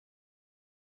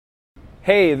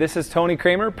Hey, this is Tony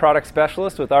Kramer, Product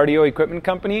Specialist with RDO Equipment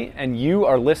Company, and you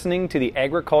are listening to the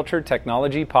Agriculture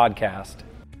Technology Podcast.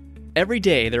 Every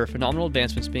day, there are phenomenal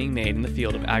advancements being made in the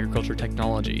field of agriculture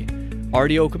technology.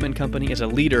 RDO Equipment Company is a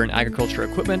leader in agriculture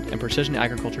equipment and precision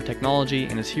agriculture technology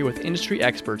and is here with industry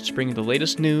experts bringing the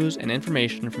latest news and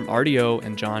information from RDO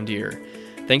and John Deere.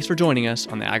 Thanks for joining us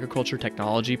on the Agriculture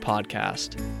Technology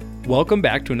Podcast. Welcome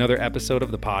back to another episode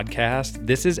of the podcast.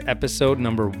 This is episode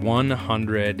number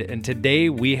 100, and today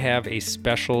we have a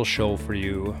special show for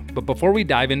you. But before we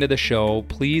dive into the show,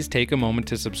 please take a moment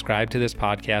to subscribe to this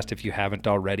podcast if you haven't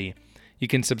already. You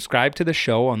can subscribe to the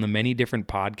show on the many different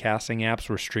podcasting apps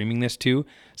we're streaming this to,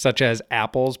 such as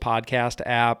Apple's podcast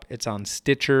app. It's on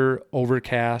Stitcher,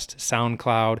 Overcast,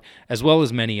 SoundCloud, as well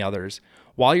as many others.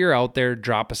 While you're out there,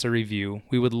 drop us a review.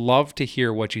 We would love to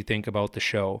hear what you think about the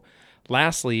show.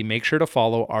 Lastly, make sure to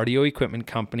follow RDO Equipment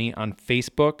Company on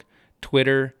Facebook,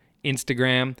 Twitter,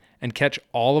 Instagram, and catch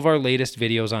all of our latest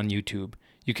videos on YouTube.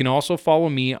 You can also follow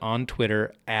me on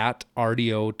Twitter at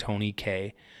RDO Tony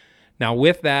K. Now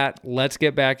with that, let's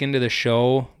get back into the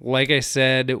show. Like I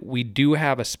said, we do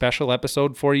have a special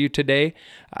episode for you today.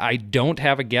 I don't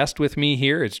have a guest with me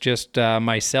here. It's just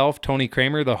myself, Tony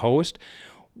Kramer, the host.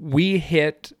 We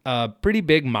hit a pretty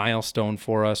big milestone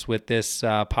for us with this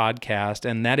podcast,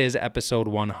 and that is episode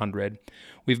 100.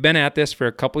 We've been at this for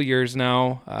a couple years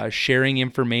now, sharing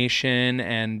information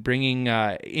and bringing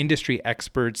industry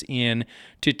experts in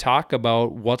to talk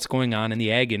about what's going on in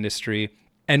the ag industry.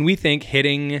 And we think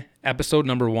hitting episode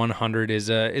number 100 is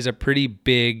a pretty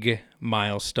big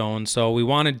milestone. So we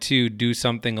wanted to do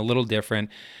something a little different.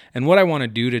 And what I want to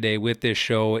do today with this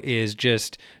show is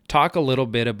just talk a little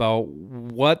bit about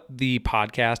what the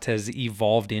podcast has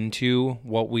evolved into,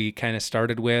 what we kind of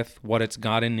started with, what it's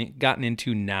gotten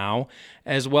into now,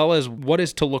 as well as what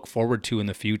is to look forward to in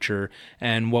the future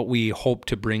and what we hope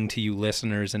to bring to you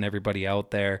listeners and everybody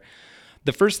out there.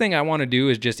 The first thing I want to do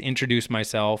is just introduce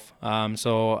myself.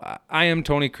 So I am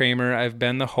Tony Kramer. I've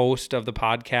been the host of the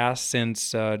podcast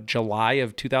since July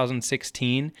of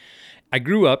 2016. I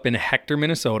grew up in Hector,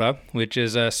 Minnesota, which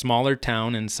is a smaller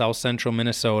town in south central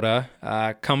Minnesota.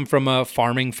 Come from a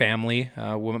farming family.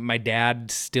 My dad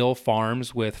still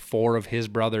farms with 4 of his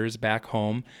brothers back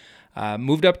home.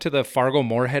 Moved up to the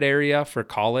Fargo-Moorhead area for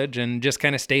college and just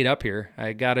kind of stayed up here.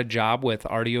 I got a job with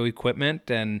RDO Equipment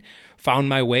and found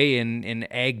my way in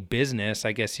ag business,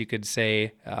 I guess you could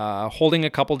say, holding a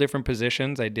couple different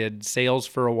positions. I did sales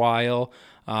for a while,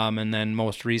 and then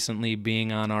most recently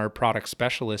being on our product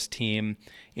specialist team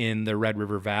in the Red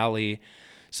River Valley.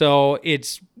 So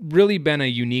it's really been a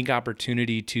unique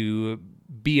opportunity to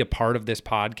be a part of this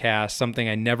podcast, something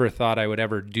I never thought I would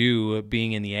ever do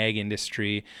being in the ag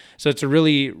industry. So it's a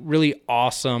really, really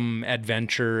awesome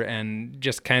adventure and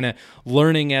just kind of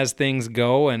learning as things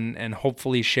go and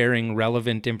hopefully sharing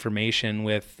relevant information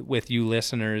with you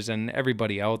listeners and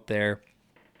everybody out there.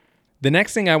 The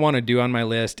next thing I want to do on my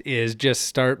list is just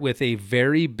start with a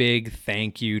very big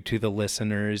thank you to the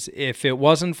listeners. If it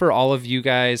wasn't for all of you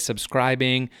guys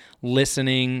subscribing,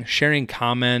 listening, sharing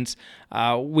comments,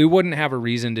 we wouldn't have a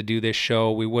reason to do this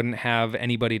show. We wouldn't have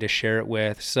anybody to share it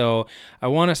with. So I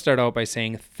want to start out by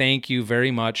saying thank you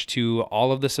very much to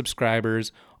all of the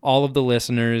subscribers, all of the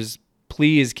listeners.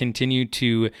 Please continue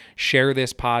to share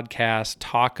this podcast,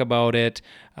 talk about it.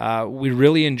 We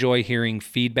really enjoy hearing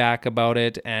feedback about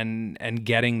it and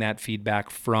getting that feedback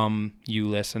from you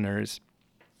listeners.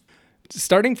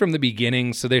 Starting from the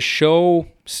beginning, so this show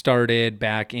started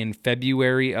back in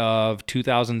February of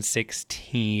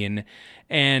 2016,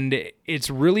 and it's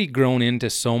really grown into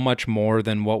so much more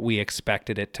than what we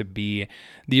expected it to be.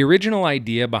 The original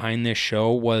idea behind this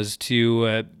show was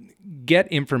to get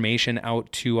information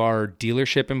out to our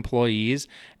dealership employees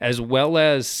as well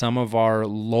as some of our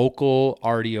local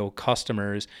RDO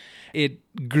customers.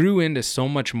 It grew into so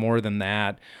much more than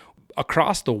that.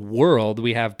 Across the world,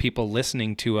 we have people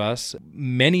listening to us,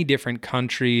 many different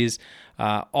countries,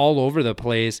 all over the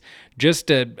place.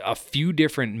 Just a few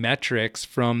different metrics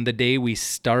from the day we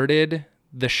started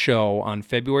the show on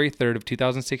February 3rd of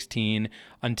 2016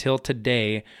 until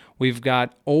today. We've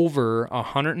got over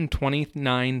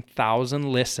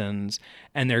 129,000 listens,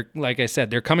 and they're, like I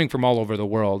said, they're coming from all over the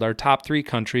world. Our top 3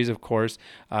 countries, of course,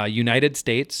 United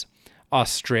States,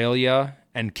 Australia,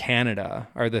 and Canada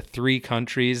are the three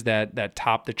countries that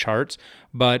top the charts.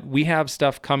 But we have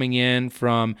stuff coming in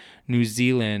from New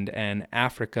Zealand and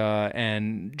Africa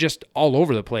and just all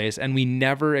over the place, and we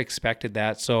never expected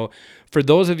that. So for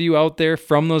those of you out there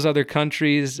from those other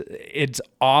countries, it's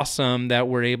awesome that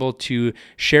we're able to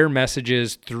share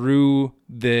messages through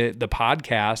the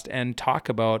podcast and talk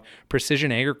about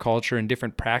precision agriculture and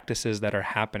different practices that are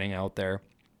happening out there.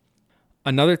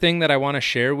 Another thing that I want to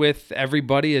share with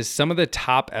everybody is some of the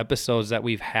top episodes that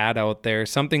we've had out there,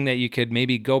 something that you could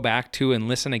maybe go back to and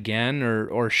listen again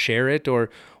or share it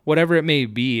or whatever it may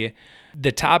be.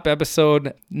 The top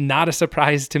episode, not a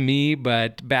surprise to me,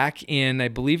 but back in, I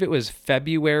believe it was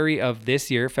February of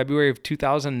this year, February of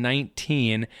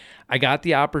 2019, I got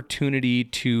the opportunity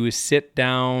to sit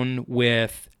down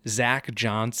with Zach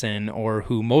Johnson, or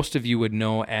who most of you would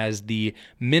know as the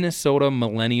Minnesota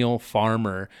Millennial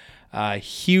Farmer.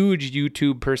 Huge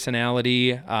YouTube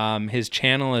personality. His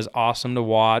channel is awesome to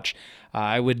watch.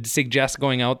 I would suggest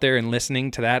going out there and listening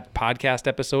to that podcast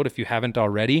episode if you haven't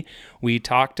already. We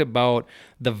talked about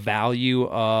the value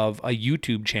of a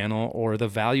YouTube channel or the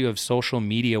value of social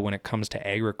media when it comes to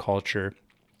agriculture.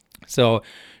 So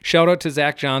shout out to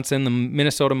Zach Johnson, the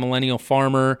Minnesota Millennial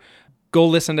Farmer. Go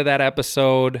listen to that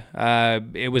episode.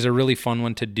 It was a really fun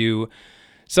one to do.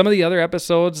 Some of the other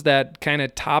episodes that kind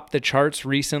of topped the charts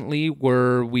recently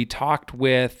were we talked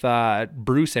with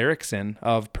Bruce Erickson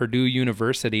of Purdue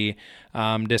University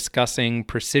discussing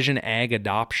precision ag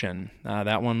adoption.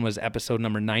 That one was episode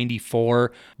number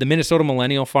 94. The Minnesota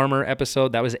Millennial Farmer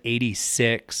episode, that was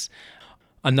 86.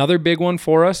 Another big one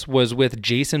for us was with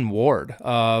Jason Ward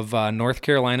of North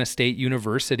Carolina State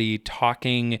University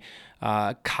talking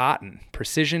cotton,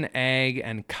 precision ag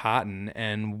and cotton,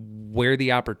 and where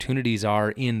the opportunities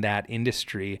are in that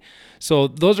industry. So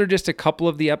those are just a couple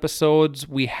of the episodes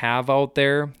we have out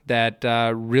there that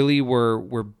really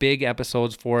were big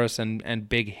episodes for us and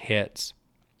big hits.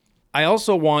 I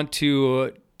also want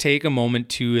to take a moment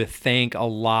to thank a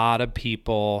lot of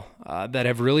people that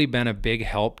have really been a big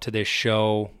help to this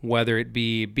show, whether it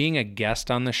be being a guest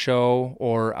on the show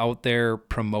or out there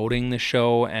promoting the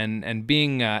show and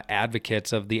being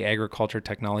advocates of the Agriculture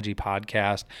Technology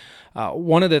Podcast.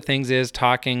 One of the things is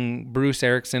talking Bruce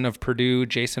Erickson of Purdue,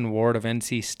 Jason Ward of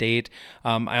NC State.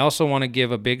 I also want to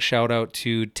give a big shout out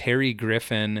to Terry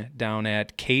Griffin down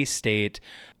at K-State.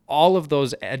 All of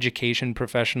those education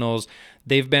professionals,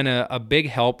 they've been a big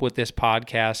help with this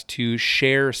podcast to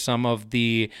share some of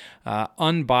the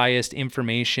unbiased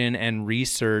information and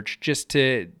research just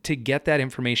to get that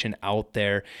information out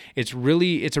there. It's a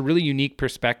really unique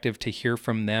perspective to hear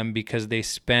from them because they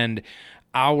spend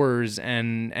hours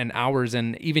and hours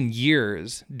and even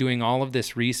years doing all of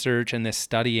this research and this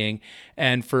studying.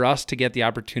 And for us to get the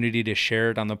opportunity to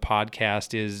share it on the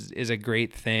podcast is a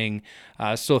great thing.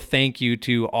 So thank you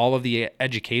to all of the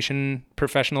education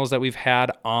professionals that we've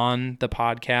had on the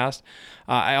podcast.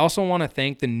 I also want to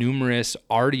thank the numerous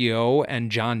RDO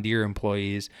and John Deere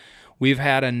employees. We've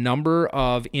had a number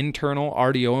of internal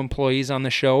RDO employees on the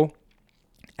show,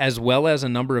 as well as a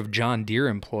number of John Deere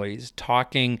employees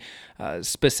talking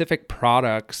specific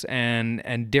products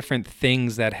and different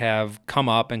things that have come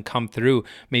up and come through.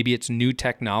 Maybe it's new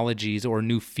technologies or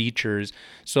new features.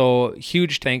 So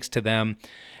huge thanks to them.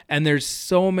 And there's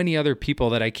so many other people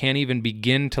that I can't even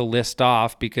begin to list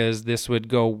off because this would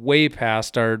go way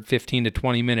past our 15 to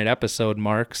 20 minute episode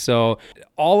mark. So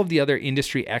all of the other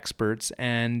industry experts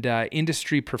and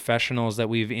industry professionals that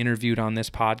we've interviewed on this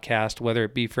podcast, whether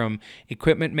it be from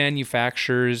equipment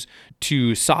manufacturers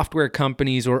to software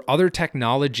companies or other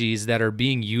technologies that are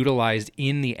being utilized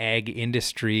in the ag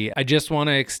industry, I just want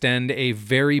to extend a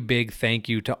very big thank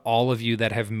you to all of you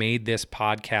that have made this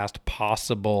podcast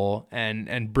possible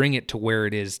and bring it to where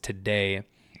it is today.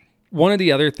 One of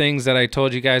the other things that I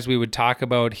told you guys we would talk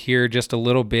about here just a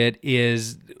little bit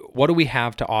is what do we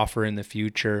have to offer in the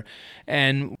future?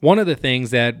 And one of the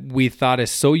things that we thought is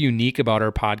so unique about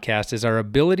our podcast is our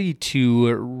ability to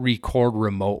record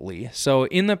remotely. So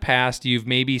in the past, you've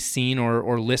maybe seen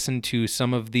or listened to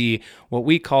some of the what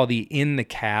we call the In the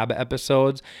Cab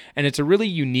episodes, and it's a really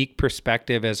unique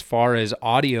perspective as far as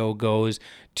audio goes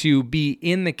to be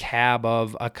in the cab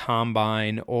of a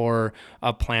combine or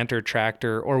a planter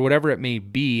tractor or whatever it may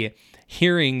be,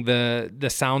 hearing the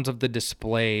sounds of the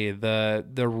display, the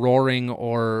roaring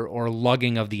or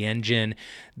lugging of the engine.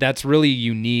 That's really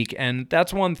unique. And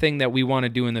that's one thing that we want to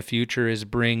do in the future is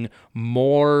bring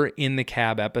more in the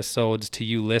cab episodes to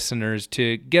you listeners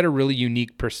to get a really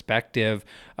unique perspective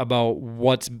about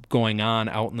what's going on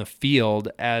out in the field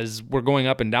as we're going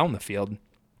up and down the field.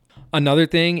 Another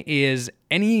thing is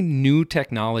any new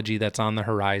technology that's on the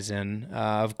horizon.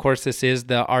 Of course, this is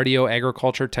the RDO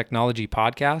Agriculture Technology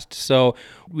Podcast. So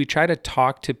we try to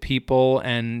talk to people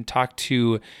and talk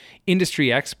to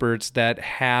industry experts that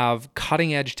have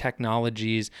cutting edge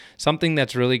technologies, something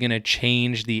that's really going to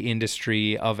change the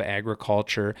industry of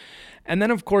agriculture. And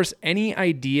then, of course, any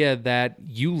idea that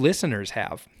you listeners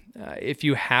have. If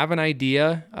you have an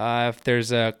idea, if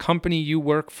there's a company you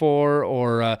work for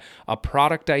or a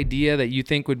product idea that you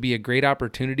think would be a great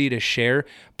opportunity to share,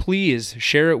 please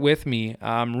share it with me.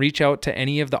 Reach out to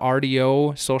any of the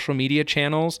RDO social media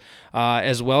channels,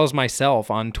 as well as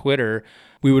myself on Twitter.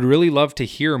 We would really love to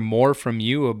hear more from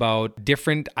you about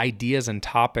different ideas and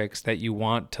topics that you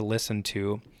want to listen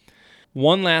to.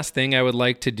 One last thing I would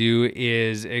like to do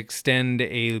is extend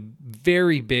a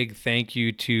very big thank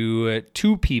you to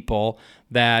two people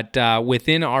that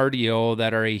within RDO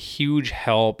that are a huge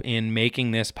help in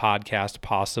making this podcast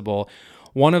possible.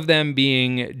 One of them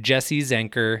being Jessie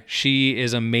Zenker. She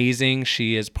is amazing.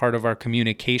 She is part of our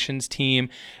communications team,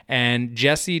 and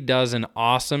Jessie does an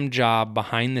awesome job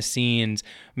behind the scenes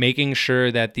making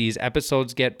sure that these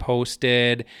episodes get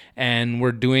posted, and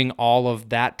we're doing all of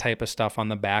that type of stuff on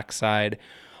the backside.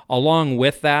 Along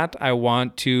with that, I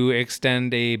want to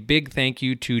extend a big thank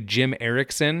you to Jim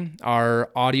Erickson, our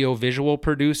audio-visual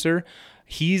producer.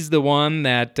 He's the one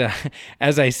that,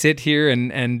 as I sit here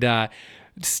and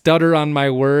stutter on my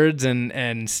words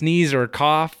and sneeze or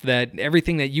cough, that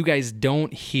everything that you guys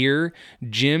don't hear,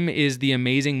 Jim is the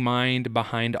amazing mind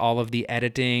behind all of the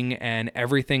editing and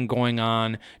everything going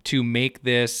on to make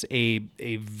this a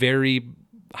very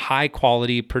high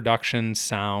quality production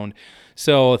sound.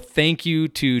 So thank you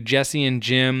to Jessie and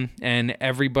Jim and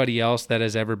everybody else that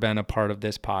has ever been a part of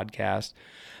this podcast.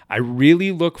 I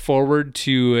really look forward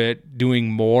to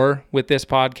doing more with this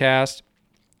podcast.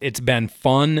 It's been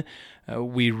fun.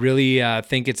 We really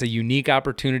think it's a unique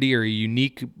opportunity or a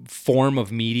unique form of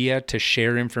media to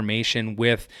share information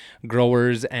with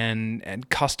growers and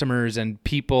customers and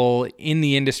people in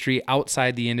the industry,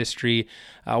 outside the industry,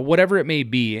 whatever it may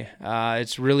be.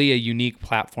 It's really a unique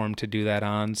platform to do that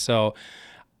on. So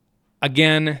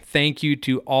again, thank you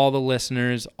to all the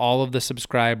listeners, all of the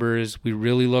subscribers. We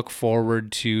really look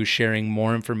forward to sharing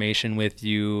more information with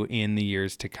you in the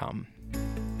years to come.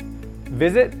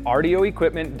 Visit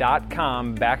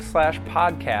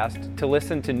rdoequipment.com/podcast to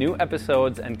listen to new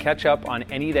episodes and catch up on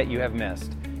any that you have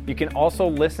missed. You can also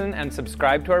listen and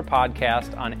subscribe to our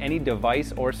podcast on any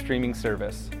device or streaming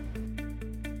service.